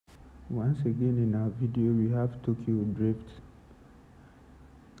Once again in our video we have Tokyo Drift,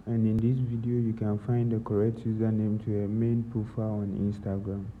 and in this video you can find the correct username to her main profile on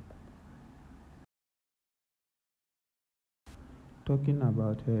Instagram. Talking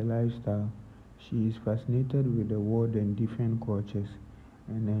about her lifestyle, she is fascinated with the world and different cultures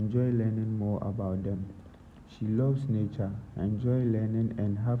and enjoy learning more about them. She loves nature, enjoy learning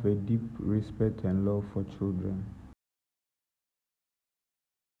and have a deep respect and love for children.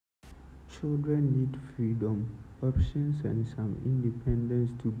 Children need freedom, options and some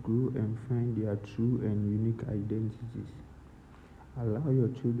independence to grow and find their true and unique identities. Allow your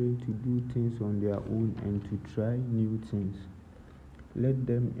children to do things on their own and to try new things. Let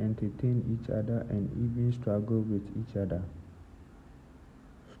them entertain each other and even struggle with each other.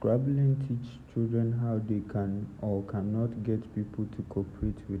 Scrabbling teach children how they can or cannot get people to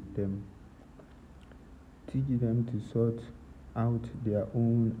cooperate with them. Teach them to sort out their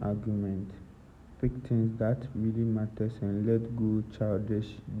own argument. Pick things that really matters and let go childish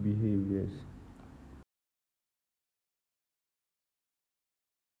behaviors.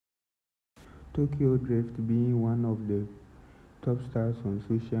 Tokyo Drift being one of the top stars on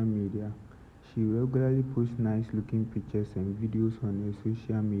social media, she regularly posts nice looking pictures and videos on her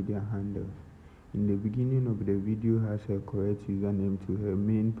social media handles. In the beginning of the video has her correct username to her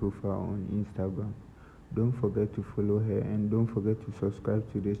main profile on Instagram. Don't forget to follow her and don't forget to subscribe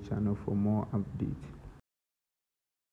to this channel for more updates.